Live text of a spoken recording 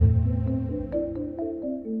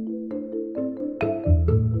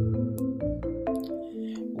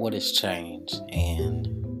What has changed and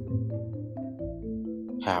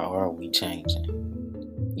how are we changing?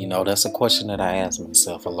 That's a question that I ask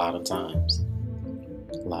myself a lot of times.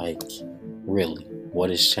 Like, really, what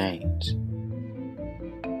has changed?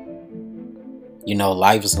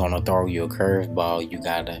 Life is going to throw you a curveball. You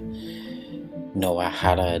got to know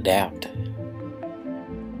how to adapt.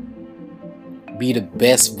 Be the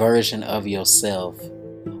best version of yourself,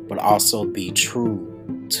 but also be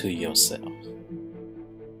true to yourself.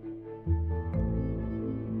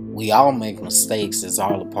 We all make mistakes. It's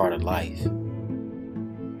all a part of life.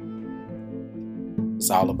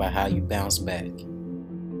 It's all about how you bounce back.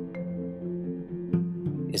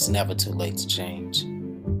 It's never too late to change.